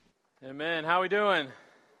Amen. How we doing?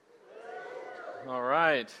 All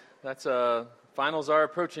right. That's finals are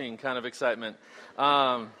approaching kind of excitement.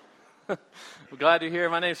 We're glad to hear.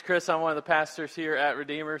 My name's Chris. I'm one of the pastors here at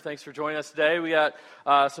Redeemer. Thanks for joining us today. We got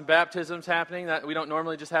some baptisms happening. That we don't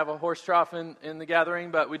normally just have a horse trough in the gathering,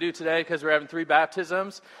 but we do today because we're having 3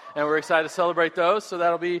 baptisms, and we're excited to celebrate those. So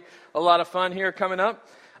that'll be a lot of fun here coming up.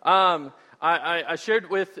 I shared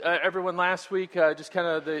with everyone last week just kind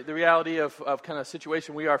of the reality of kind of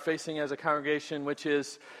situation we are facing as a congregation, which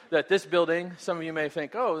is that this building, some of you may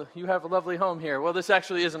think, oh, you have a lovely home here. Well, this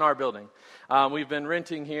actually isn't our building. We've been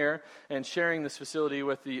renting here and sharing this facility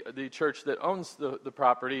with the church that owns the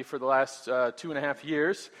property for the last 2.5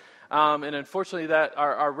 years. And unfortunately, that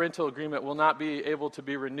our rental agreement will not be able to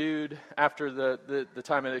be renewed after the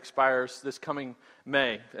time it expires this coming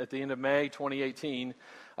May, at the end of May 2018.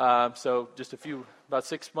 So just about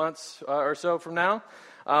 6 months or so from now,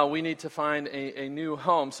 we need to find a new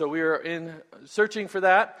home. So we are searching for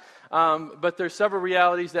that. But there's several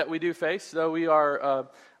realities that we do face. Though we are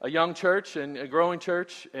a young church and a growing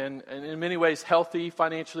church, and in many ways healthy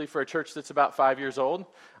financially for a church that's about 5 years old.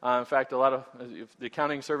 In fact, a lot of the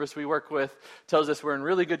accounting service we work with tells us we're in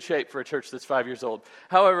really good shape for a church that's 5 years old.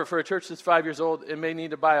 However, for a church that's 5 years old, it may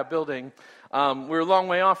need to buy a building. We're a long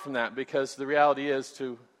way off from that, because the reality is,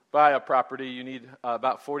 to buy a property, you need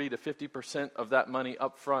about 40 to 50% of that money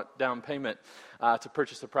upfront down payment to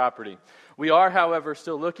purchase the property. We are, however,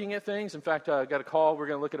 still looking at things. In fact, I got a call. We're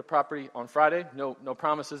going to look at a property on Friday. No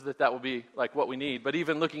promises that will be like what we need. But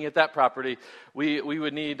even looking at that property, we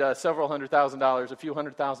would need several $100,000, a few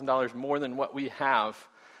 $100,000 more than what we have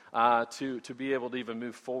to be able to even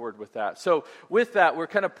move forward with that. So with that, we're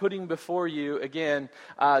kind of putting before you, again,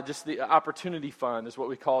 just the Opportunity Fund is what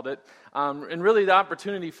we called it. And really the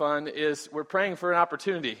Opportunity Fund is, we're praying for an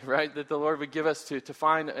opportunity, right, that the Lord would give us to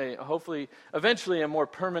find hopefully, eventually a more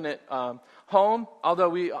permanent home. Although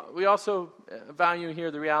we also value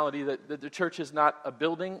here the reality that the church is not a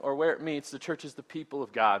building or where it meets. The church is the people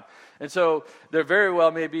of God. And so there very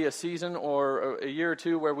well may be a season or a year or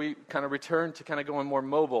two where we kind of return to kind of going more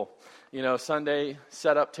mobile. Sunday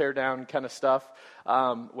set up, tear down kind of stuff,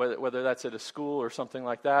 whether that's at a school or something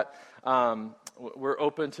like that. We're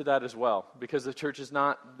open to that as well, because the church is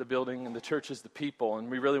not the building and the church is the people, and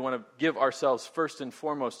we really want to give ourselves first and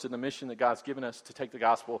foremost to the mission that God's given us to take the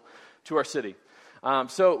gospel to our city.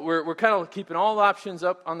 So we're kind of keeping all options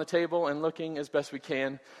up on the table and looking as best we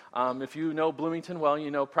can. If you know Bloomington well, you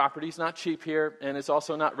know property's not cheap here, and it's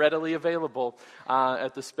also not readily available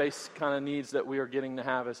at the space kind of needs that we are getting to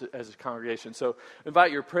have as a congregation. So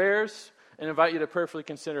invite your prayers, and invite you to prayerfully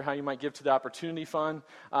consider how you might give to the Opportunity Fund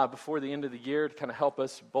before the end of the year to kind of help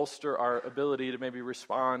us bolster our ability to maybe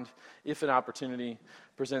respond if an opportunity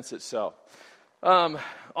presents itself.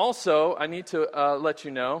 Also, I need to let you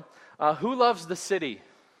know, who loves the city?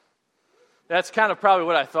 That's kind of probably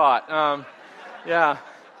what I thought.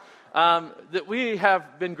 That we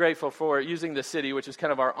have been grateful for using the city, which is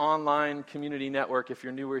kind of our online community network. If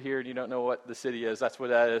you're newer here and you don't know what the city is, that's what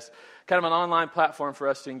that is. Kind of an online platform for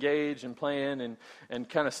us to engage and plan and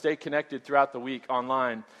kind of stay connected throughout the week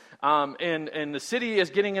online. And the city is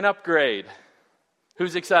getting an upgrade.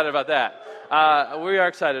 Who's excited about that? We are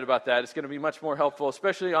excited about that. It's going to be much more helpful,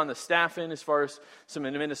 especially on the staff end as far as some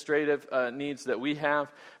administrative needs that we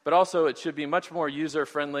have. But also it should be much more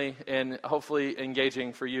user-friendly and hopefully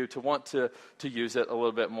engaging for you to want to use it a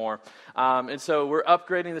little bit more. And so we're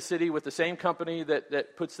upgrading the city with the same company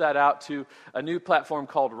that puts that out to a new platform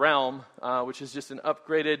called Realm, which is just an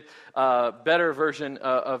upgraded, better version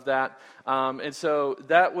of that. And so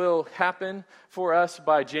that will happen for us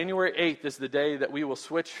by January 8th is the day that we will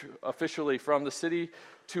switch officially from the city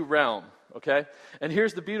to Realm, okay? And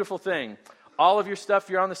here's the beautiful thing. All of your stuff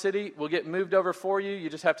you're on the city will get moved over for you. You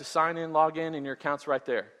just have to sign in, log in, and your account's right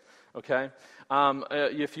there, okay?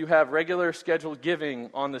 If you have regular scheduled giving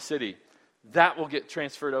on the city, that will get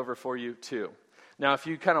transferred over for you too. Now, if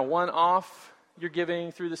you kind of one-off your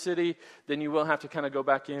giving through the city, then you will have to kind of go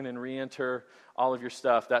back in and re-enter all of your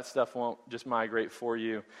stuff. That stuff won't just migrate for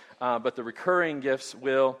you. But the recurring gifts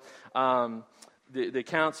will. The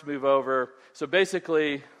accounts move over. So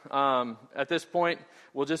basically, at this point,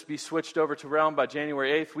 we'll just be switched over to Realm by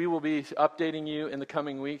January 8th. We will be updating you in the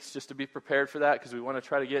coming weeks just to be prepared for that, because we want to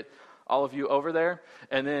try to get all of you over there.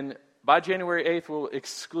 And then by January 8th, we'll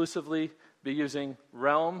exclusively be using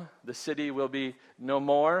Realm. The city will be no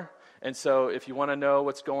more. And so if you want to know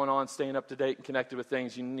what's going on, staying up to date and connected with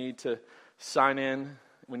things, you need to sign in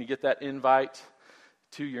when you get that invite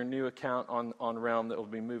to your new account on Realm that will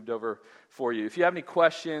be moved over for you. If you have any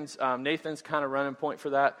questions, Nathan's kind of running point for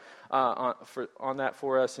that on that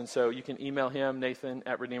for us, and so you can email him,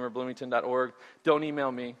 Nathan@RedeemerBloomington.org. Don't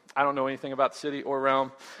email me. I don't know anything about the city or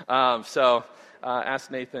Realm, so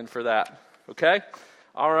ask Nathan for that. Okay?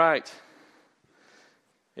 All right.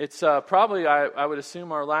 It's probably, I would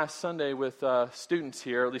assume, our last Sunday with students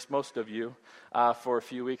here, at least most of you, for a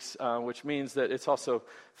few weeks, which means that it's also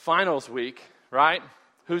finals week, right?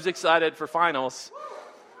 Who's excited for finals?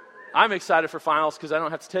 I'm excited for finals because I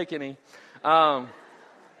don't have to take any,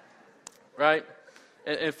 right?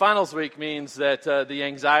 And finals week means that the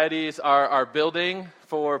anxieties are building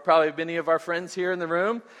for probably many of our friends here in the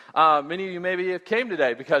room. Many of you maybe have came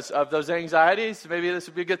today because of those anxieties. Maybe this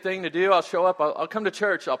would be a good thing to do. I'll show up. I'll come to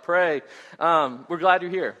church. I'll pray. We're glad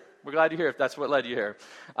you're here. We're glad you're here if that's what led you here.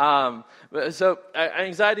 So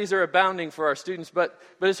anxieties are abounding for our students, but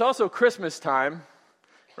it's also Christmas time.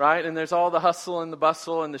 Right? And there's all the hustle and the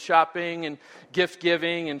bustle and the shopping and gift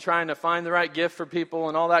giving and trying to find the right gift for people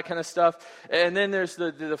and all that kind of stuff. And then there's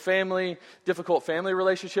the difficult family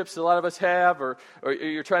relationships that a lot of us have, or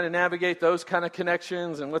you're trying to navigate those kind of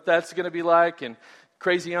connections and what that's going to be like. And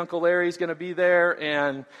crazy Uncle Larry's going to be there.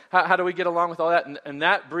 And how do we get along with all that? And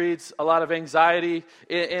that breeds a lot of anxiety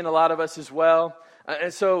in a lot of us as well.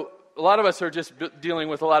 And so a lot of us are just dealing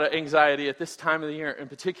with a lot of anxiety at this time of the year in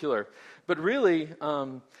particular. But really,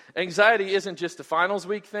 anxiety isn't just a finals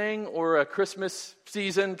week thing or a Christmas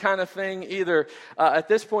season kind of thing either. At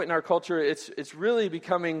this point in our culture, it's really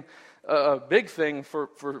becoming a big thing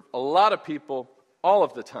for a lot of people all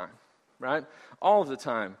of the time, right? All of the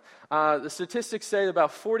time. The statistics say that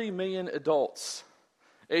about 40 million adults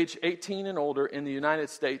age 18 and older in the United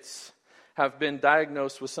States have been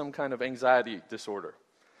diagnosed with some kind of anxiety disorder.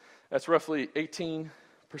 That's roughly 18%.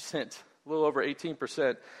 A little over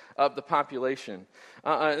 18% of the population.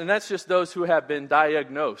 And that's just those who have been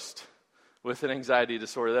diagnosed with an anxiety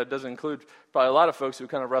disorder. That doesn't include probably a lot of folks who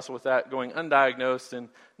kind of wrestle with that going undiagnosed and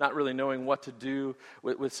not really knowing what to do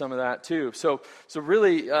with some of that too. So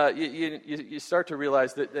really, you start to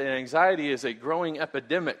realize that anxiety is a growing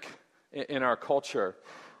epidemic in our culture.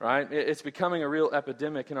 Right? It's becoming a real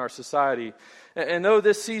epidemic in our society. And though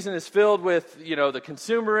this season is filled with, the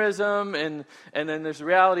consumerism and then there's the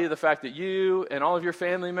reality of the fact that you and all of your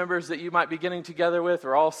family members that you might be getting together with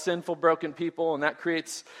are all sinful, broken people, and that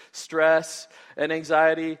creates stress and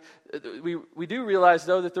anxiety. We do realize,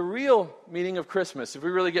 though, that the real meaning of Christmas, if we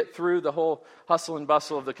really get through the whole hustle and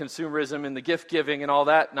bustle of the consumerism and the gift giving and all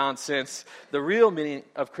that nonsense, the real meaning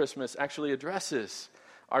of Christmas actually addresses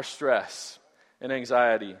our stress and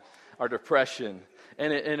anxiety, our depression.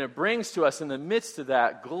 And it brings to us in the midst of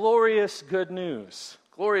that glorious good news.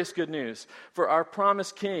 Glorious good news. For our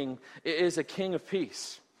promised King is a King of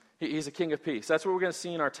peace. He's a King of peace. That's what we're going to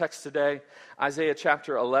see in our text today. Isaiah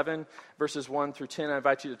chapter 11, verses 1 through 10. I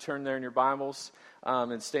invite you to turn there in your Bibles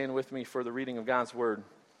and stand with me for the reading of God's Word.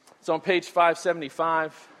 It's on page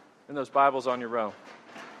 575 in those Bibles on your row.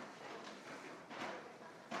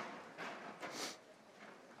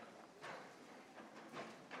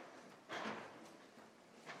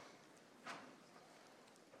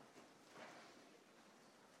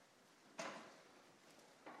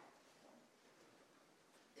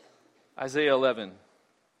 Isaiah 11.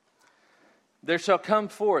 There shall come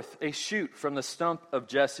forth a shoot from the stump of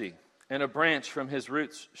Jesse, and a branch from his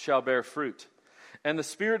roots shall bear fruit. And the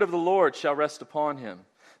Spirit of the Lord shall rest upon him,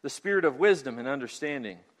 the Spirit of wisdom and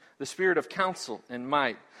understanding, the Spirit of counsel and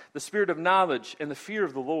might, the Spirit of knowledge and the fear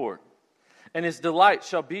of the Lord. And his delight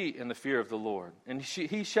shall be in the fear of the Lord. And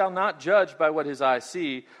he shall not judge by what his eyes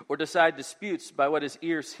see, or decide disputes by what his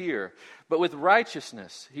ears hear. But with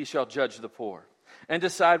righteousness he shall judge the poor, and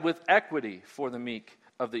decide with equity for the meek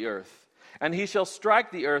of the earth. And he shall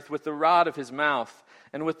strike the earth with the rod of his mouth,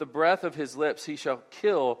 and with the breath of his lips he shall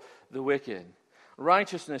kill the wicked.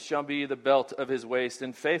 Righteousness shall be the belt of his waist,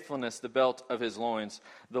 and faithfulness the belt of his loins.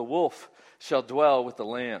 The wolf shall dwell with the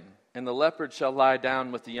lamb, and the leopard shall lie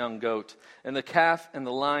down with the young goat, and the calf and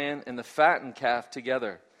the lion and the fattened calf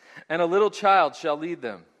together. And a little child shall lead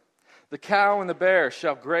them. The cow and the bear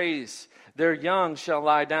shall graze, their young shall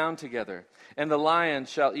lie down together, and the lion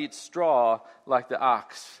shall eat straw like the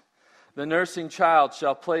ox. The nursing child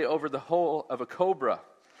shall play over the hole of a cobra,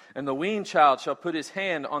 and the weaned child shall put his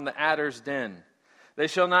hand on the adder's den. They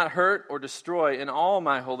shall not hurt or destroy in all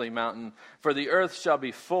my holy mountain, for the earth shall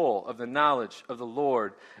be full of the knowledge of the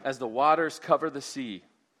Lord, as the waters cover the sea.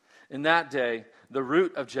 In that day, the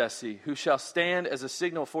root of Jesse, who shall stand as a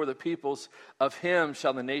signal for the peoples, of him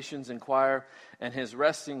shall the nations inquire, and his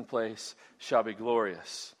resting place shall be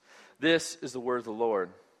glorious. This is the word of the Lord.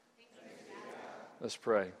 Let's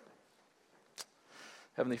pray.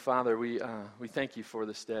 Heavenly Father, we thank you for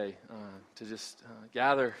this day to just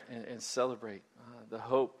gather and celebrate the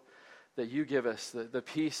hope that you give us, the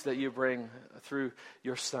peace that you bring through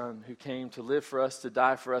your Son who came to live for us, to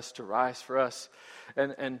die for us, to rise for us,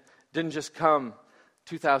 and didn't just come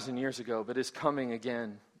 2,000 years ago, but is coming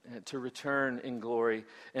again to return in glory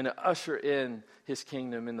and to usher in his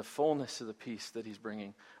kingdom in the fullness of the peace that he's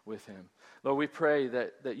bringing with him. Lord, we pray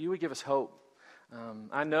that you would give us hope.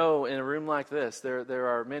 I know in a room like this, there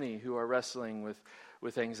are many who are wrestling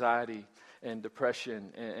with anxiety and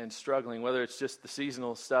depression and struggling, whether it's just the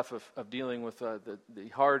seasonal stuff of dealing with the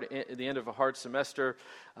end of a hard semester,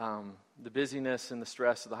 the busyness and the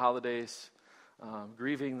stress of the holidays,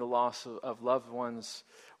 grieving the loss of loved ones,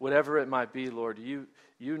 whatever it might be, Lord, you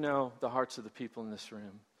know the hearts of the people in this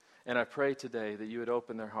room. And I pray today that you would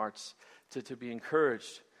open their hearts to be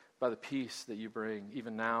encouraged by the peace that you bring,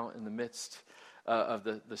 even now in the midst of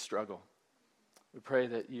the struggle. We pray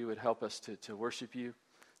that you would help us to worship you,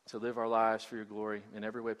 to live our lives for your glory in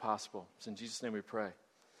every way possible. It's in Jesus' name we pray.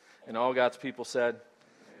 And all God's people said,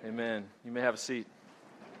 amen. You may have a seat.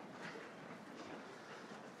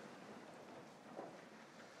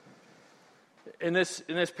 In this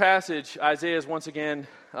passage, Isaiah is once again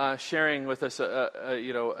sharing with us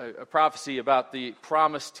a prophecy about the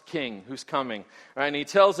promised king who's coming. Right? And he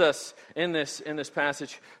tells us in this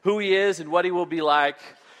passage who he is and what he will be like.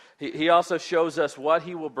 He also shows us what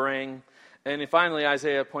he will bring. And finally,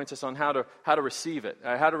 Isaiah points us on how to receive it,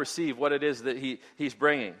 how to receive what it is that he's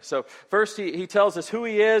bringing. So first, he tells us who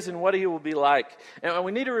he is and what he will be like. And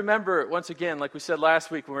we need to remember, once again, like we said last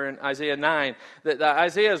week when we were in Isaiah 9, that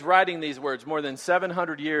Isaiah is writing these words more than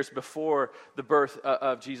 700 years before the birth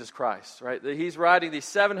of Jesus Christ. Right? He's writing these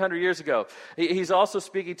 700 years ago. He's also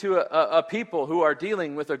speaking to a people who are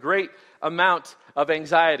dealing with a great amount of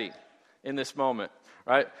anxiety in this moment.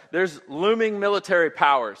 Right? There's looming military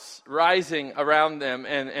powers rising around them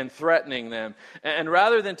and threatening them. And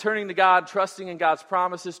rather than turning to God, trusting in God's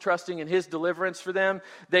promises, trusting in his deliverance for them,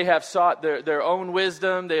 they have sought their own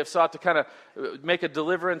wisdom. They have sought to kind of make a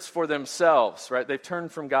deliverance for themselves. Right? They've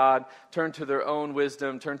turned from God, turned to their own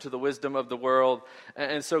wisdom, turned to the wisdom of the world.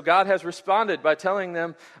 And so God has responded by telling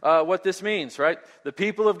them what this means. Right? The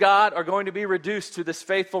people of God are going to be reduced to this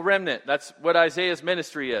faithful remnant. That's what Isaiah's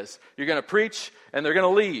ministry is. You're going to preach, and they're going to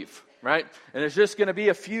leave, right? And there's just going to be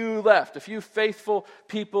a few left, a few faithful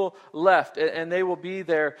people left, and they will be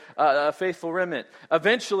there, a faithful remnant.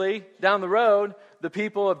 Eventually, down the road, the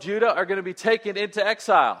people of Judah are going to be taken into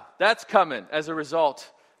exile. That's coming as a result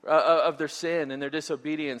of their sin and their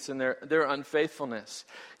disobedience and their unfaithfulness.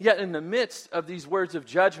 Yet in the midst of these words of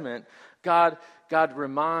judgment, God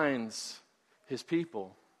reminds his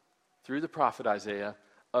people through the prophet Isaiah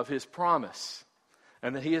of his promise,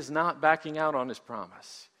 and that he is not backing out on his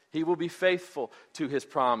promise. He will be faithful to his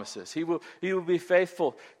promises. He will be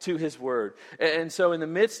faithful to his word. And so in the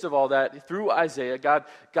midst of all that, through Isaiah, God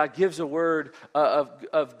gives a word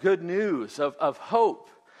of good news, of hope.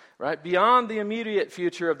 Right? Beyond the immediate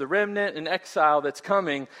future of the remnant and exile that's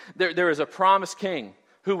coming, there is a promised king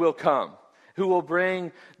who will come, who will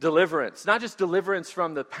bring deliverance. Not just deliverance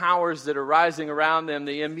from the powers that are rising around them,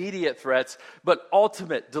 the immediate threats, but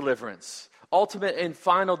ultimate deliverance. Ultimate and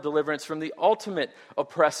final deliverance from the ultimate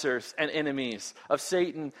oppressors and enemies of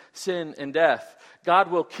Satan, sin, and death.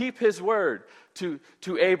 God will keep his word to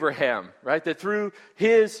Abraham, right? That through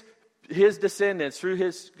his descendants,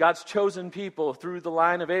 through God's chosen people, through the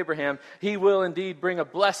line of Abraham, he will indeed bring a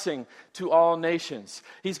blessing to all nations.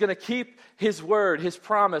 He's going to keep his word, his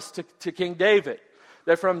promise to King David,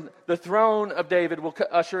 that from the throne of David will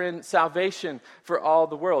usher in salvation for all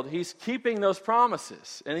the world. He's keeping those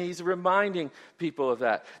promises, and he's reminding people of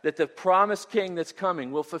that the promised king that's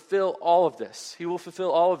coming will fulfill all of this. He will fulfill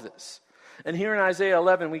all of this. And here in Isaiah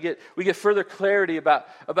 11, we get further clarity about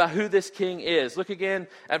who this king is. Look again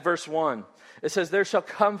at verse 1. It says, "There shall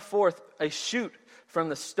come forth a shoot from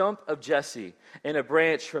the stump of Jesse, and a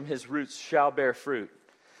branch from his roots shall bear fruit."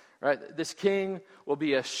 Right? This king will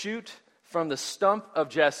be a shoot from the stump of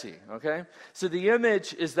Jesse, okay? So the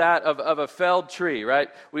image is that of a felled tree, right?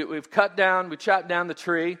 We chopped down the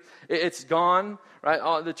tree. It's gone,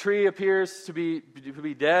 right? The tree appears to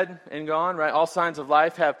be dead and gone, right? All signs of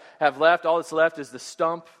life have left. All that's left is the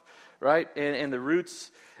stump, right? And the roots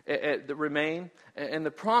that remain. And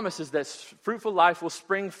the promise is that fruitful life will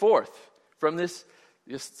spring forth from this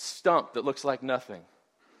stump that looks like nothing.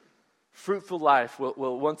 Fruitful life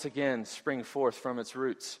will once again spring forth from its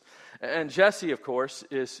roots. And Jesse, of course,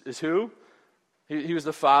 is who? He was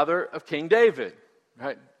the father of King David,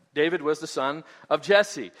 right? David was the son of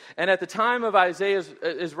Jesse. And at the time of Isaiah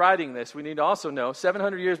is writing this, we need to also know,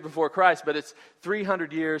 700 years before Christ, but it's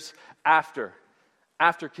 300 years after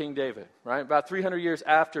King David, right? About 300 years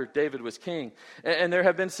after David was king. And there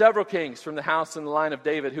have been several kings from the house and the line of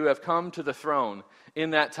David who have come to the throne in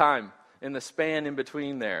that time, in the span in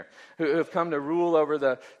between there, who have come to rule over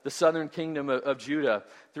the southern kingdom of Judah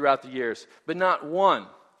throughout the years. But not one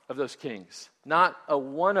of those kings, not a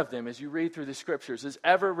one of them, as you read through the scriptures, is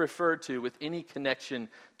ever referred to with any connection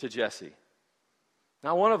to Jesse.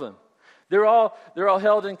 Not one of them. They're all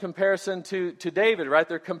held in comparison to David, right?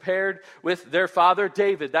 They're compared with their father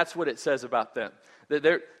David. That's what it says about them.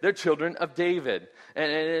 They're children of David.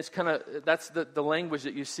 And it's kind of, that's the language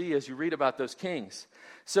that you see as you read about those kings.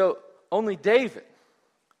 So only David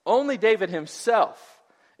himself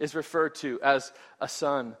is referred to as a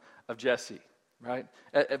son of Jesse, right?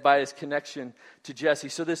 By his connection to Jesse.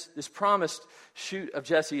 So this promised shoot of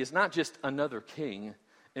Jesse is not just another king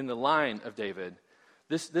in the line of David.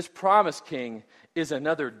 This promised king is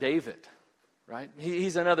another David, right?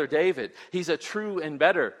 He's another David. He's a true and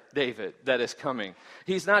better David that is coming.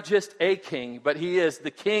 He's not just a king, but he is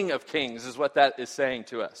the King of Kings, is what that is saying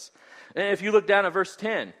to us. And if you look down at verse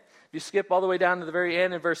 10, if you skip all the way down to the very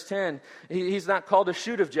end in verse 10, he's not called a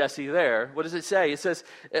shoot of Jesse there. What does it say? It says,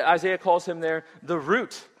 Isaiah calls him there the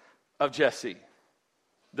root of Jesse.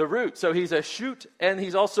 The root. So he's a shoot and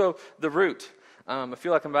he's also the root. I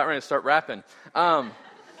feel like I'm about ready to start rapping. That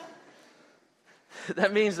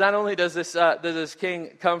means not only does this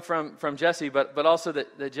king come from Jesse, but also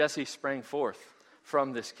that Jesse sprang forth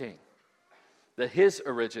from this king. That his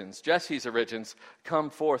origins, Jesse's origins, come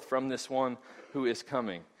forth from this one who is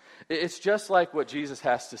coming. It's just like what Jesus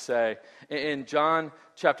has to say. In John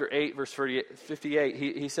chapter 8, verse 58,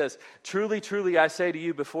 he says, "Truly, truly, I say to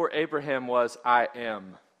you, before Abraham was, I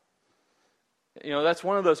am." You know, that's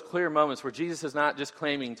one of those clear moments where Jesus is not just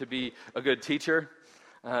claiming to be a good teacher.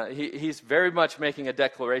 He's very much making a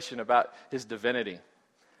declaration about his divinity,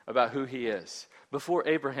 about who he is. Before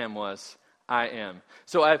Abraham was, I am.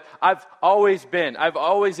 So I've always been, I've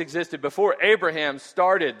always existed. Before Abraham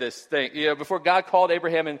started this thing, before God called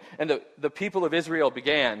Abraham and the people of Israel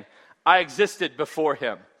began, I existed before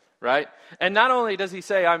him, right? And not only does he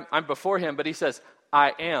say I'm before him, but he says,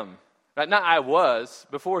 I am. Right? Not I was.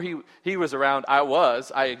 Before he was around,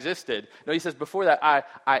 I existed. No, he says before that, I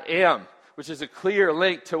am, which is a clear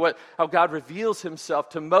link to how God reveals himself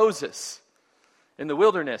to Moses in the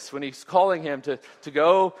wilderness when he's calling him to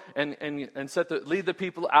go and lead the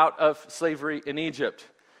people out of slavery in Egypt.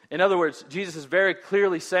 In other words, Jesus is very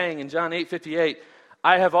clearly saying in John 8:58,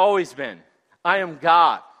 I have always been. I am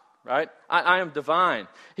God, right? I am divine.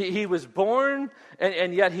 He was born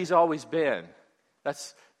and yet he's always been.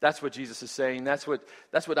 That's what Jesus is saying. That's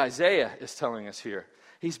what Isaiah is telling us here.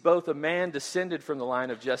 He's both a man descended from the line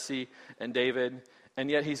of Jesse and David, and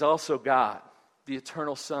yet he's also God, the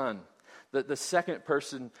eternal Son, the second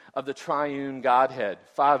person of the triune Godhead,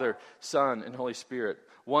 Father, Son, and Holy Spirit.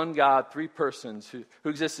 One God, three persons, who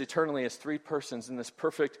exists eternally as three persons in this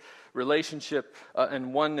perfect relationship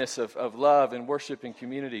and oneness of love and worship and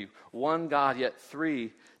community. One God, yet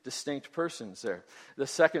three distinct persons there. The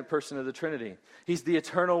second person of the Trinity. He's the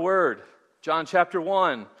eternal Word. John chapter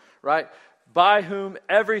 1, right? By whom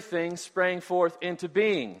everything sprang forth into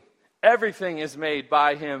being. Everything is made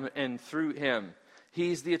by him and through him.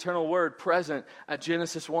 He's the eternal Word present at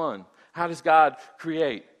Genesis 1. How does God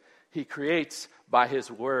create? He creates by his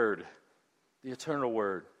Word, the eternal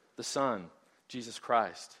Word, the Son, Jesus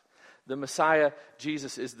Christ. The Messiah,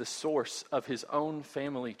 Jesus, is the source of his own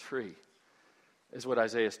family tree, is what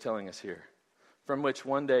Isaiah is telling us here, from which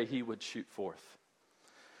one day he would shoot forth.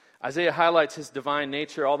 Isaiah highlights his divine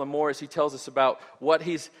nature all the more as he tells us about what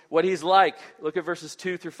he's like. Look at verses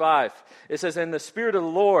 2 through 5. It says, And the Spirit of the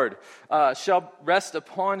Lord shall rest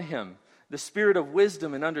upon him, the Spirit of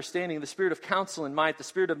wisdom and understanding, the Spirit of counsel and might, the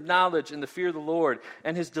Spirit of knowledge and the fear of the Lord.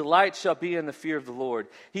 And his delight shall be in the fear of the Lord.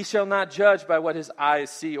 He shall not judge by what his eyes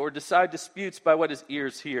see, or decide disputes by what his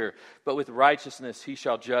ears hear. But with righteousness he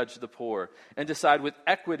shall judge the poor, and decide with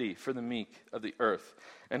equity for the meek of the earth.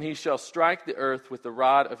 And he shall strike the earth with the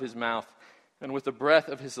rod of his mouth, and with the breath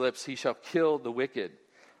of his lips he shall kill the wicked.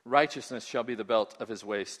 Righteousness shall be the belt of his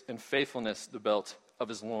waist, and faithfulness the belt of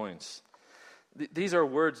his loins. These are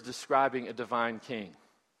words describing a divine king.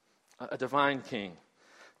 A divine king.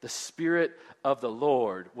 The Spirit of the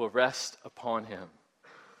Lord will rest upon him.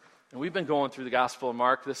 And we've been going through the Gospel of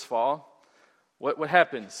Mark this fall. What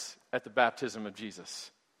happens at the baptism of Jesus?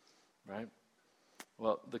 Right?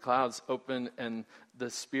 Well, the clouds open and the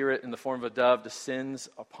Spirit in the form of a dove descends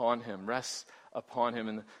upon him, rests upon him.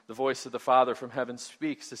 And the voice of the Father from heaven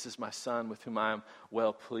speaks, "This is my Son with whom I am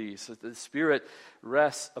well pleased." So the Spirit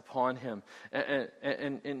rests upon him. And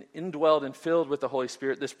indwelled and filled with the Holy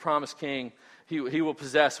Spirit, this promised King, he will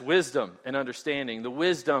possess wisdom and understanding, the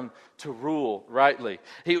wisdom to rule rightly.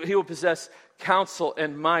 He will possess counsel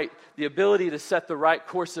and might, the ability to set the right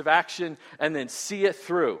course of action and then see it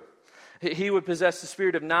through. He would possess the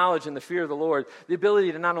spirit of knowledge and the fear of the Lord, the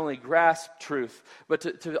ability to not only grasp truth, but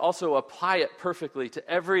to also apply it perfectly to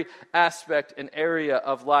every aspect and area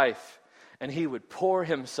of life. And he would pour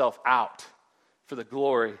himself out for the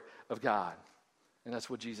glory of God. And that's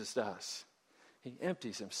what Jesus does. He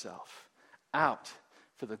empties himself out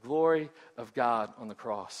for the glory of God on the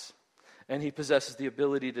cross. And he possesses the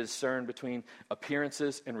ability to discern between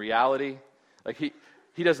appearances and reality. Like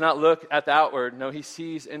he does not look at the outward. No, he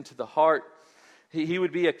sees into the heart. He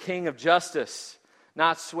would be a king of justice,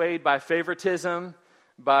 not swayed by favoritism,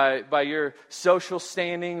 by your social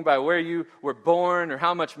standing, by where you were born or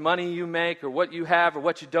how much money you make or what you have or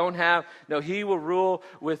what you don't have. No, he will rule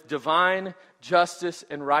with divine justice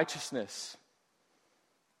and righteousness.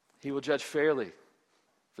 He will judge fairly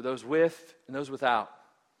for those with and those without.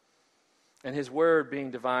 And his word, being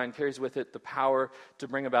divine, carries with it the power to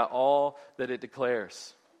bring about all that it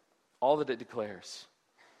declares. All that it declares.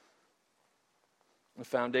 The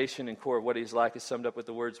foundation and core of what he's like is summed up with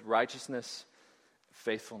the words righteousness,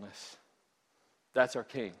 faithfulness. That's our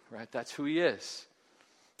King, right? That's who he is.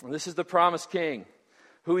 And this is the promised King.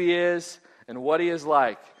 Who he is and what he is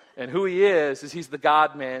like. And who he is he's the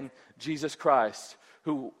God-man, Jesus Christ,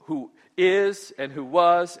 who is and who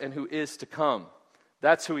was and who is to come.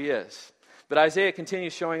 That's who he is. But Isaiah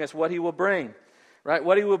continues showing us what he will bring, right?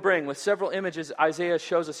 What he will bring. With several images, Isaiah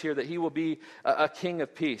shows us here that he will be a king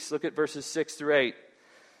of peace. Look at verses 6 through 8.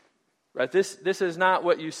 Right? This is not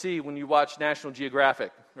what you see when you watch National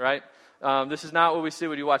Geographic, right? This is not what we see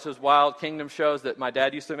when you watch those Wild Kingdom shows that my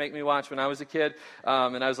dad used to make me watch when I was a kid.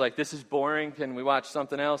 And I was like, this is boring. Can we watch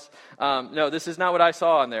something else? No, this is not what I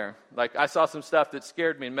saw on there. Like, I saw some stuff that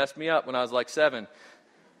scared me and messed me up when I was like 7.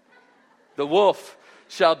 The wolf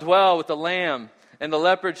shall dwell with the lamb, and the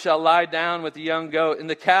leopard shall lie down with the young goat, and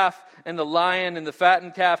the calf and the lion and the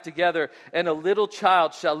fattened calf together, and a little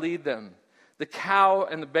child shall lead them. The cow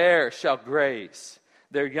and the bear shall graze,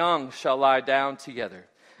 their young shall lie down together,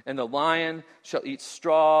 and the lion shall eat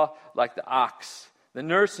straw like the ox. The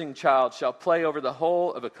nursing child shall play over the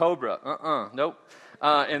hole of a cobra. Nope.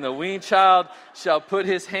 And the weaned child shall put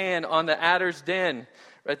his hand on the adder's den.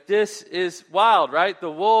 Right? This is wild, right?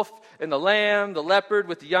 The wolf and the lamb, the leopard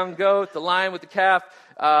with the young goat, the lion with the calf.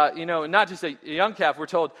 And not just a young calf. We're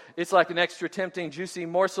told it's like an extra tempting, juicy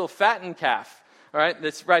morsel, fattened calf. All right,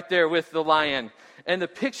 that's right there with the lion. And the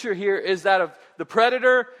picture here is that of the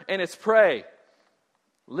predator and its prey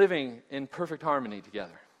living in perfect harmony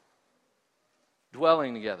together,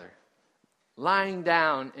 dwelling together, lying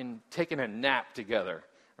down and taking a nap together,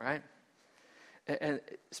 right? And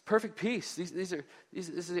it's perfect peace. This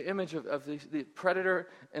is the image of the predator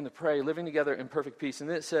and the prey living together in perfect peace. And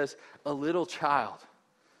then it says, a little child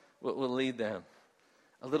will lead them.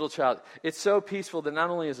 A little child. It's so peaceful that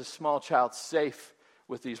not only is a small child safe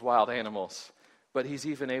with these wild animals, but he's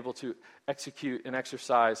even able to execute and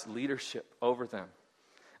exercise leadership over them.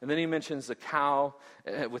 And then he mentions the cow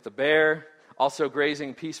with the bear, also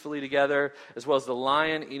grazing peacefully together, as well as the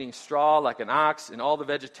lion eating straw like an ox, and all the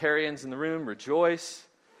vegetarians in the room rejoice,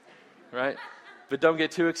 right? But don't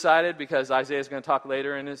get too excited, because Isaiah is going to talk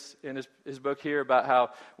later in his book here about how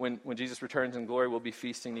when Jesus returns in glory, we'll be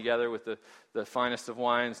feasting together with the finest of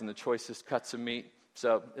wines and the choicest cuts of meat.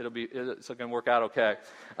 So it's going to work out okay.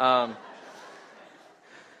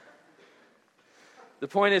 The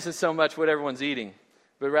point isn't so much what everyone's eating,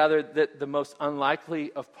 but rather that the most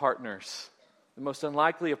unlikely of partners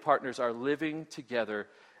are living together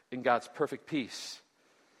in God's perfect peace.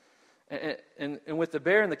 And with the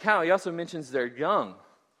bear and the cow, he also mentions their young.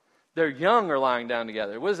 Their young are lying down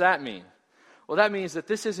together. What does that mean? Well, that means that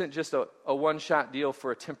this isn't just a one-shot deal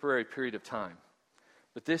for a temporary period of time,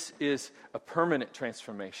 but this is a permanent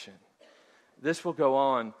transformation. This will go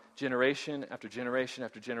on generation after generation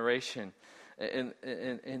after generation in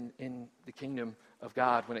the kingdom of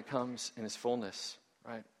God when it comes in its fullness,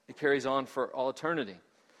 right? It carries on for all eternity.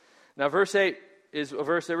 Now, verse 8 is a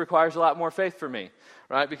verse that requires a lot more faith for me,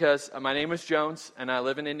 right? Because my name is Jones, and I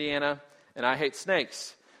live in Indiana, and I hate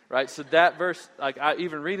snakes, right? So that verse,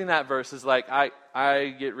 even reading that verse is like,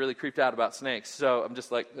 I get really creeped out about snakes. So I'm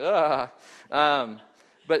just like, ugh.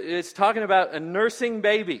 But it's talking about a nursing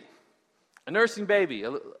baby, a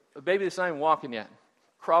baby that's not even walking yet,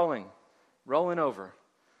 crawling, rolling over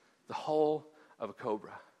the hole of a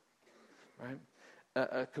cobra, right?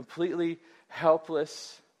 A completely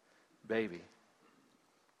helpless baby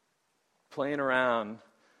playing around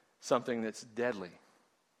something that's deadly,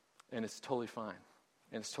 and it's totally fine.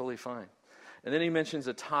 And it's totally fine. And then he mentions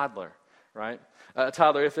a toddler, right? A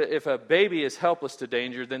toddler, if a baby is helpless to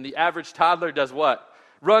danger, then the average toddler does what?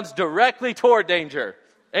 Runs directly toward danger.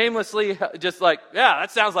 Aimlessly, just like, yeah,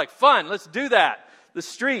 that sounds like fun. Let's do that. The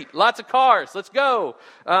street, lots of cars, let's go.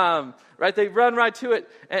 Right? They run right to it.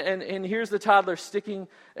 And here's the toddler sticking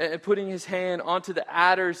and putting his hand onto the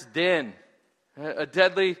adder's den, a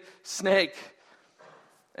deadly snake.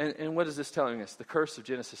 And what is this telling us? The curse of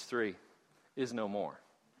Genesis 3 is no more,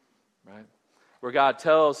 right? Where God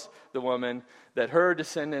tells the woman that her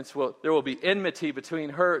descendants there will be enmity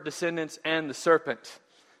between her descendants and the serpent,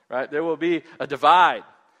 right? There will be a divide,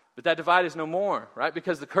 but that divide is no more, right?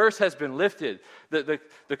 Because the curse has been lifted. The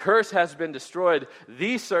curse has been destroyed.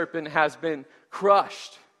 The serpent has been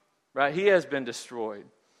crushed, right? He has been destroyed.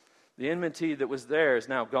 The enmity that was there is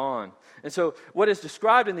now gone. And so what is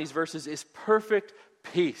described in these verses is perfect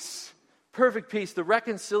peace. Perfect peace, the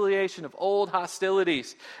reconciliation of old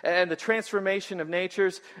hostilities and the transformation of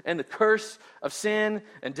natures and the curse of sin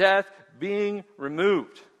and death being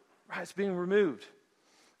removed. Right, it's being removed.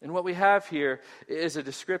 And what we have here is a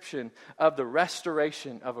description of the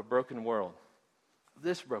restoration of a broken world.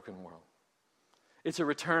 This broken world. It's a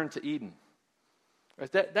return to Eden.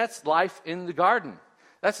 Right? That's life in the garden.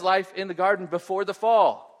 That's life in the garden before the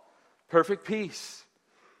fall. Perfect peace.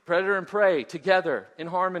 Predator and prey together in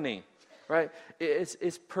harmony. Right?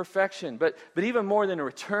 It's perfection. But even more than a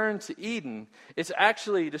return to Eden, it's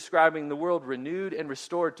actually describing the world renewed and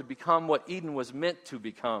restored to become what Eden was meant to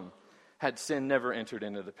become had sin never entered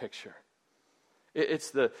into the picture.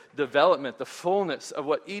 It's the development, the fullness of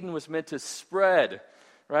what Eden was meant to spread.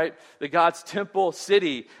 Right? The God's temple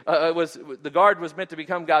city the garden was meant to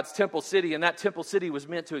become God's temple city, and that temple city was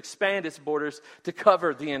meant to expand its borders to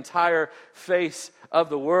cover the entire face of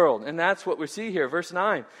the world. And that's what we see here. Verse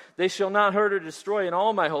 9, they shall not hurt or destroy in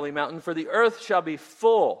all my holy mountain, for the earth shall be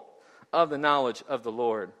full of the knowledge of the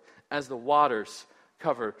Lord, as the waters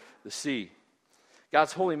cover the sea.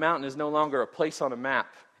 God's holy mountain is no longer a place on a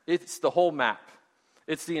map. It's the whole map.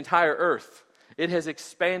 It's the entire earth. It has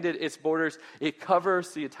expanded its borders. It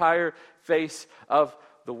covers the entire face of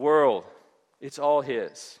the world. It's all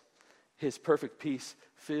His. His perfect peace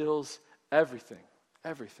fills everything.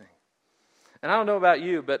 Everything. And I don't know about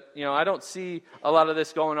you, but I don't see a lot of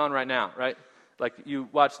this going on right now, right? Like you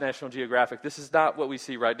watch National Geographic. This is not what we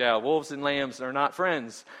see right now. Wolves and lambs are not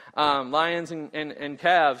friends. Lions and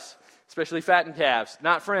calves, especially fattened calves,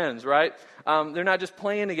 not friends, right? They're not just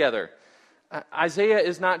playing together. Isaiah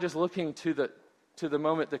is not just looking to the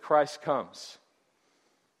moment that Christ comes.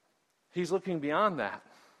 He's looking beyond that.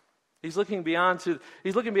 He's looking beyond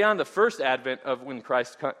the first advent of when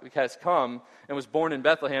Christ has come and was born in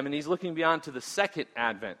Bethlehem, and he's looking beyond to the second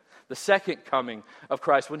advent, the second coming of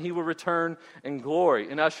Christ, when he will return in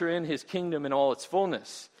glory and usher in his kingdom in all its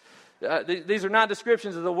fullness. These are not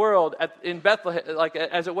descriptions of the world in Bethlehem, like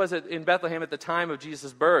as it was in Bethlehem at the time of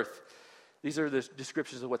Jesus' birth. These are the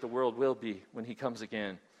descriptions of what the world will be when he comes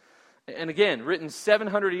again. And again, written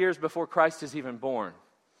 700 years before Christ is even born.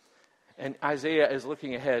 And Isaiah is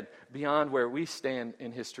looking ahead beyond where we stand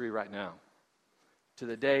in history right now to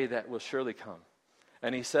the day that will surely come.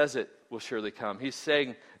 And he says it will surely come. He's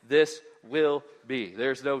saying this will be.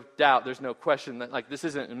 There's no doubt. There's no question that this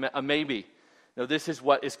isn't a maybe. No, this is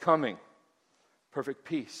what is coming. Perfect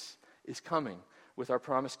peace is coming with our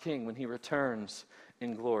promised King when he returns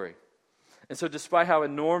in glory. And so despite how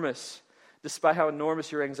enormous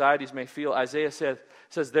your anxieties may feel, Isaiah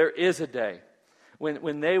says there is a day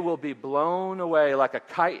when they will be blown away like a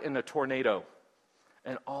kite in a tornado,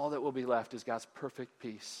 and all that will be left is God's perfect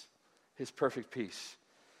peace, his perfect peace.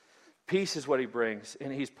 Peace is what he brings,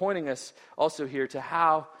 and he's pointing us also here to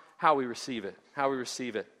how we receive it,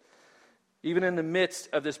 Even in the midst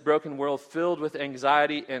of this broken world filled with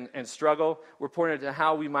anxiety and struggle, we're pointing to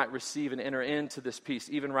how we might receive and enter into this peace,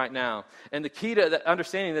 even right now. And the key to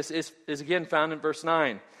understanding this is again found in verse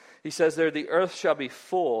 9. He says there, the earth shall be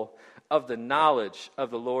full of the knowledge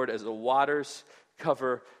of the Lord as the waters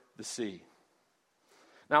cover the sea.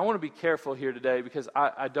 Now, I want to be careful here today because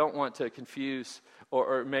I don't want to confuse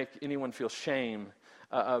or make anyone feel shame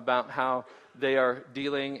about how they are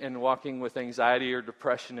dealing and walking with anxiety or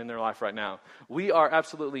depression in their life right now. We are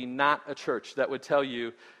absolutely not a church that would tell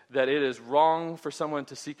you that it is wrong for someone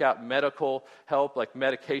to seek out medical help like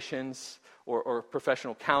medications or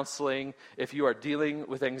professional counseling. If you are dealing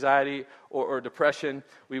with anxiety or depression,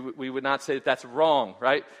 we would not say that that's wrong,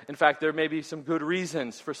 right? In fact, there may be some good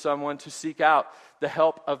reasons for someone to seek out the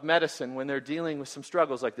help of medicine when they're dealing with some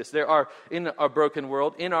struggles like this. There are, in our broken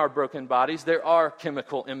world, in our broken bodies, there are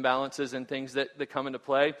chemical imbalances and things that come into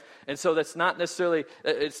play. And so that's not necessarily,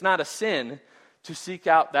 it's not a sin to seek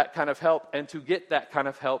out that kind of help and to get that kind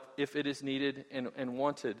of help if it is needed and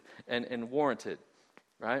wanted and warranted,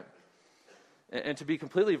 right? And to be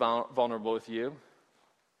completely vulnerable with you,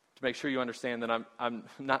 to make sure you understand that I'm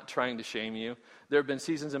not trying to shame you. There have been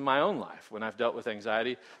seasons in my own life when I've dealt with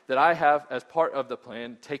anxiety that I have, as part of the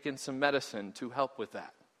plan, taken some medicine to help with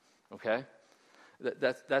that, okay?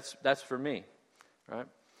 That's for me, right?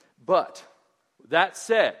 But that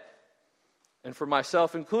said, and for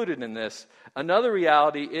myself included in this, another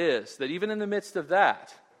reality is that even in the midst of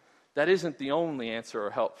that isn't the only answer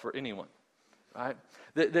or help for anyone, right?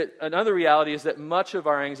 That another reality is that much of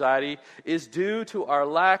our anxiety is due to our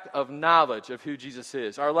lack of knowledge of who Jesus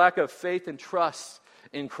is, our lack of faith and trust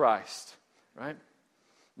in Christ, right?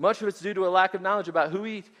 Much of it's due to a lack of knowledge about who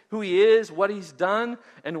he is, what he's done,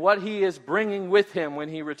 and what he is bringing with him when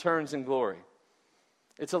he returns in glory.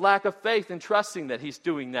 It's a lack of faith and trusting that he's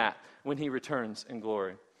doing that when he returns in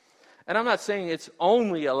glory. And I'm not saying it's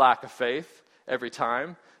only a lack of faith every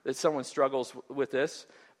time that someone struggles with this,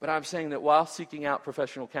 but I'm saying that while seeking out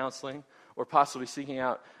professional counseling or possibly seeking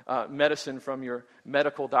out medicine from your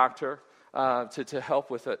medical doctor to help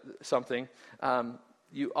with something,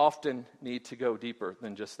 you often need to go deeper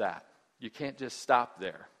than just that. You can't just stop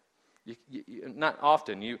there. Not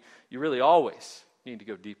often. You really always need to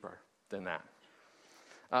go deeper than that.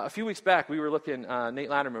 A few weeks back, we were looking, Nate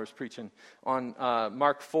Latimer was preaching on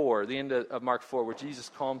Mark 4, the end of Mark 4, where Jesus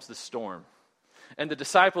calms the storm. And the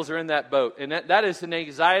disciples are in that boat. And that is an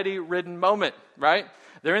anxiety-ridden moment, right?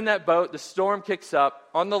 They're in that boat. The storm kicks up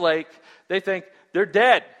on the lake. They think they're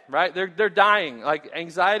dead, right? They're dying. Like,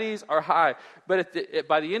 anxieties are high. But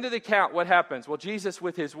by the end of the account, what happens? Well, Jesus,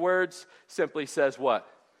 with his words, simply says what?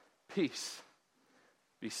 Peace,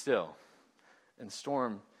 be still. And the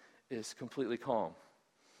storm is completely calm.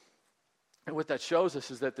 And what that shows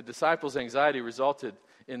us is that the disciples' anxiety resulted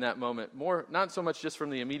in that moment more, not so much just from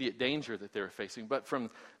the immediate danger that they were facing, but from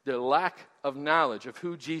the lack of knowledge of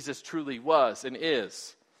who Jesus truly was and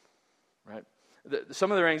is, right?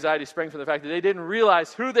 Some of their anxiety sprang from the fact that they didn't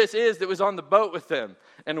realize who this is that was on the boat with them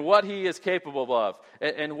and what he is capable of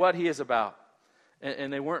and what he is about.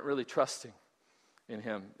 And they weren't really trusting in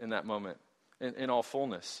him in that moment, in all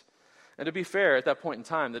fullness. And to be fair, at that point in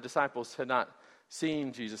time, the disciples had not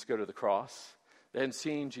seen Jesus go to the cross. They hadn't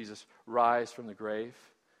seen Jesus rise from the grave,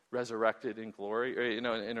 resurrected in glory,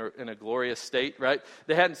 or, in a glorious state, right?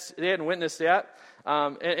 They hadn't witnessed that.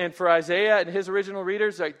 And for Isaiah and his original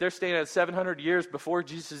readers, like, they're staying at 700 years before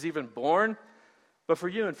Jesus is even born. But for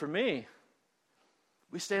you and for me,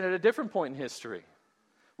 we stand at a different point in history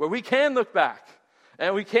where we can look back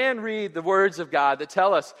and we can read the words of God that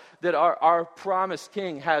tell us that our promised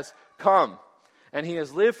King has come. And he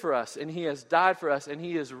has lived for us, and he has died for us, and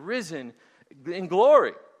he is risen in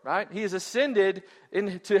glory, right? He has ascended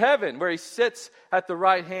into heaven, where he sits at the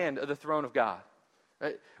right hand of the throne of God.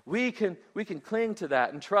 Right? We can cling to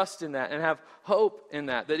that and trust in that and have hope in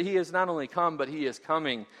that he has not only come, but he is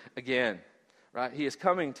coming again, right? He is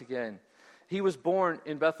coming again. He was born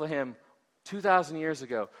in Bethlehem 2,000 years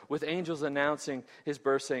ago with angels announcing his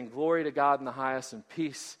birth, saying, "Glory to God in the highest and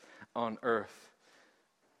peace on earth."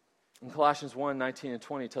 And Colossians 1:19 and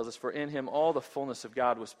 20 tells us, "For in him all the fullness of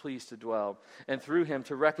God was pleased to dwell, and through him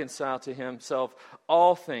to reconcile to himself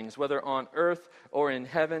all things, whether on earth or in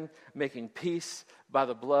heaven, making peace by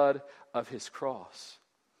the blood of his cross."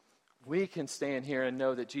 We can stand here and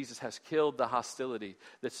know that Jesus has killed the hostility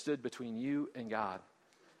that stood between you and God,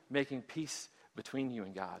 making peace between you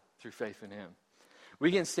and God through faith in him.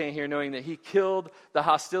 We can stand here knowing that he killed the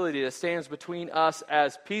hostility that stands between us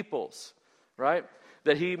as peoples, right?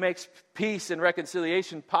 That he makes peace and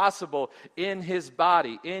reconciliation possible in his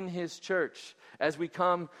body, in his church. As we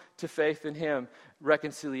come to faith in him,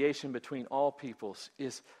 reconciliation between all peoples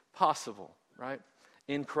is possible, right?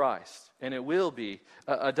 In Christ. And it will be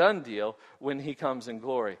a done deal when he comes in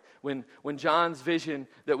glory. When John's vision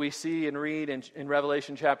that we see and read in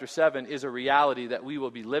Revelation chapter 7 is a reality that we will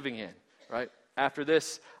be living in, right? After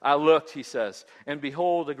this, I looked, he says, and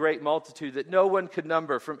behold, a great multitude that no one could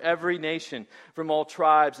number, from every nation, from all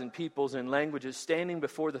tribes and peoples and languages, standing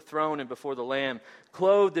before the throne and before the Lamb,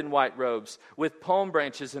 clothed in white robes, with palm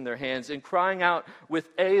branches in their hands, and crying out with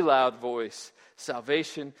a loud voice,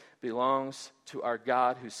 "Salvation belongs to our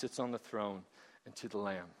God who sits on the throne and to the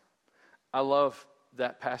Lamb." I love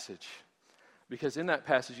that passage. Because in that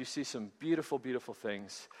passage, you see some beautiful, beautiful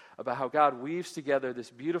things about how God weaves together this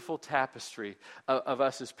beautiful tapestry of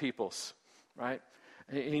us as peoples, right?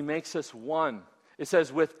 And he makes us one. It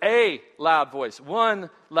says with a loud voice, one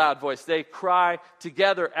loud voice. They cry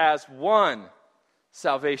together as one.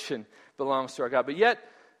 Salvation belongs to our God. But yet,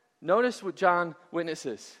 notice what John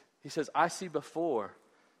witnesses. He says, I see before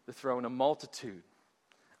the throne a multitude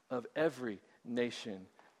of every nation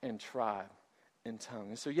and tribe and tongue.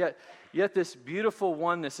 And so yet this beautiful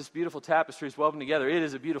oneness, this beautiful tapestry is woven together. It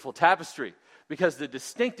is a beautiful tapestry because the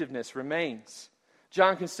distinctiveness remains.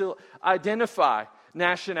 John can still identify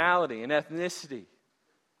nationality and ethnicity,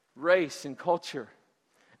 race and culture.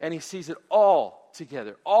 And he sees it all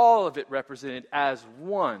together, all of it represented as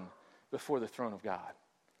one before the throne of God.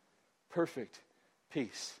 Perfect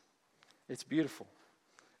peace. It's beautiful.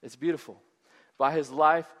 It's beautiful. By his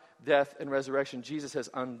life, death, and resurrection, Jesus has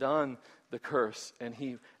undone the curse, and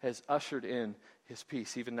he has ushered in his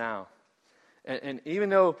peace even now. And even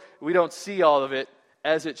though we don't see all of it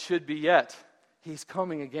as it should be yet, he's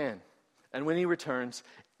coming again. And when he returns,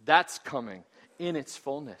 that's coming in its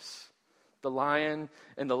fullness. The lion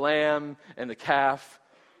and the lamb and the calf,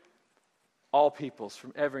 all peoples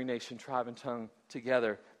from every nation, tribe, and tongue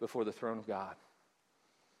together before the throne of God.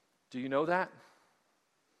 Do you know that?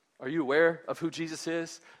 Are you aware of who Jesus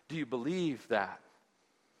is? Do you believe that?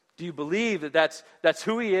 Do you believe that that's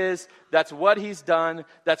who he is, that's what he's done,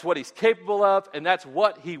 that's what he's capable of, and that's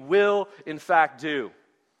what he will, in fact, do?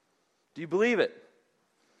 Do you believe it?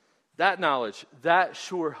 That knowledge, that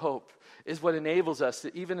sure hope, is what enables us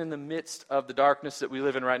to, even in the midst of the darkness that we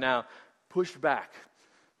live in right now, push back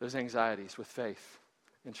those anxieties with faith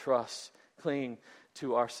and trust, clinging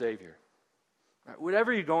to our Savior. Right,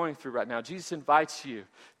 whatever you're going through right now, Jesus invites you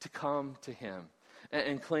to come to him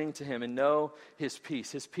and cling to him and know his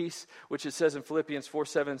peace. His peace, which it says in Philippians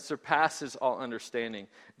 4:7, surpasses all understanding,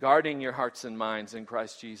 guarding your hearts and minds in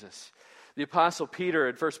Christ Jesus. The Apostle Peter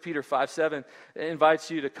in 1 Peter 5:7 invites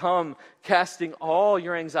you to come casting all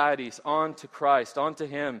your anxieties onto Christ, onto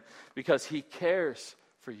him, because he cares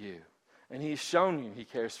for you. And he's shown you he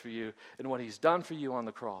cares for you in what he's done for you on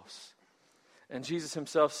the cross. And Jesus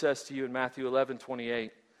himself says to you in Matthew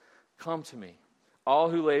 11:28, come to me, all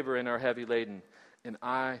who labor and are heavy laden, and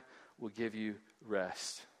I will give you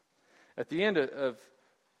rest. At the end of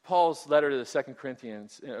Paul's letter to the 2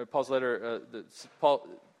 Corinthians,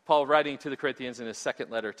 Paul writing to the Corinthians in his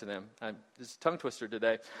second letter to them. This is a tongue twister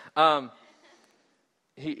today.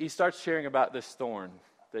 He starts sharing about this thorn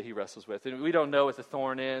that he wrestles with. And we don't know what the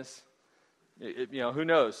thorn is. Who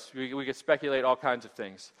knows? We could speculate all kinds of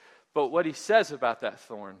things. But what he says about that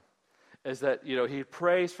thorn is that, he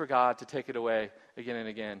prays for God to take it away again and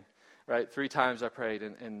again. Right? 3 times I prayed,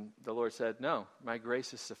 and the Lord said, no, my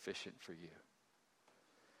grace is sufficient for you.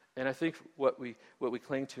 And I think what we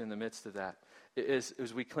cling to in the midst of that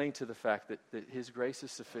is we cling to the fact that his grace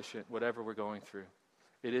is sufficient, whatever we're going through.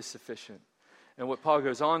 It is sufficient. And what Paul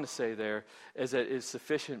goes on to say there is that it is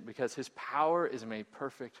sufficient because his power is made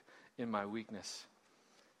perfect in my weakness.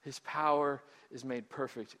 His power is made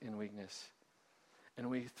perfect in weakness. And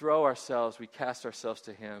we cast ourselves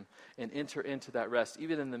to him and enter into that rest,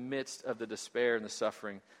 even in the midst of the despair and the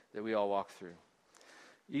suffering that we all walk through.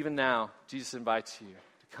 Even now, Jesus invites you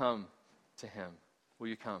to come to him. Will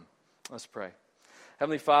you come? Let's pray.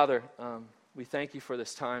 Heavenly Father, we thank you for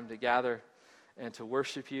this time to gather and to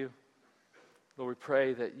worship you. Lord, we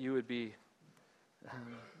pray that you would be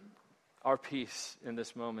our peace in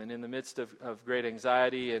this moment, in the midst of great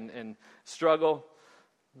anxiety and struggle.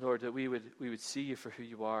 Lord, that we would see you for who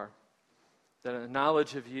you are, that a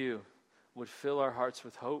knowledge of you would fill our hearts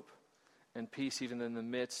with hope and peace even in the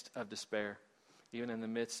midst of despair, even in the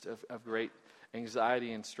midst of great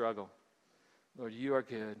anxiety and struggle. Lord, you are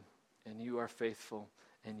good, and you are faithful,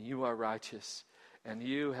 and you are righteous, and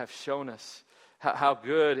you have shown us how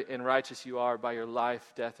good and righteous you are by your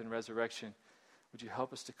life, death, and resurrection. Would you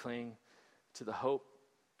help us to cling to the hope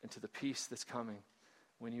and to the peace that's coming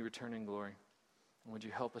when you return in glory? And would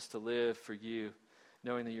you help us to live for you,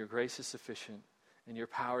 knowing that your grace is sufficient and your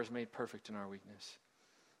power is made perfect in our weakness?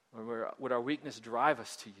 Or would our weakness drive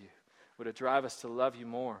us to you? Would it drive us to love you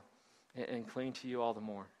more and cling to you all the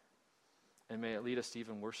more? And may it lead us to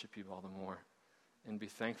even worship you all the more and be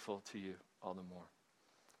thankful to you all the more.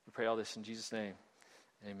 We pray all this in Jesus' name.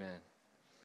 Amen.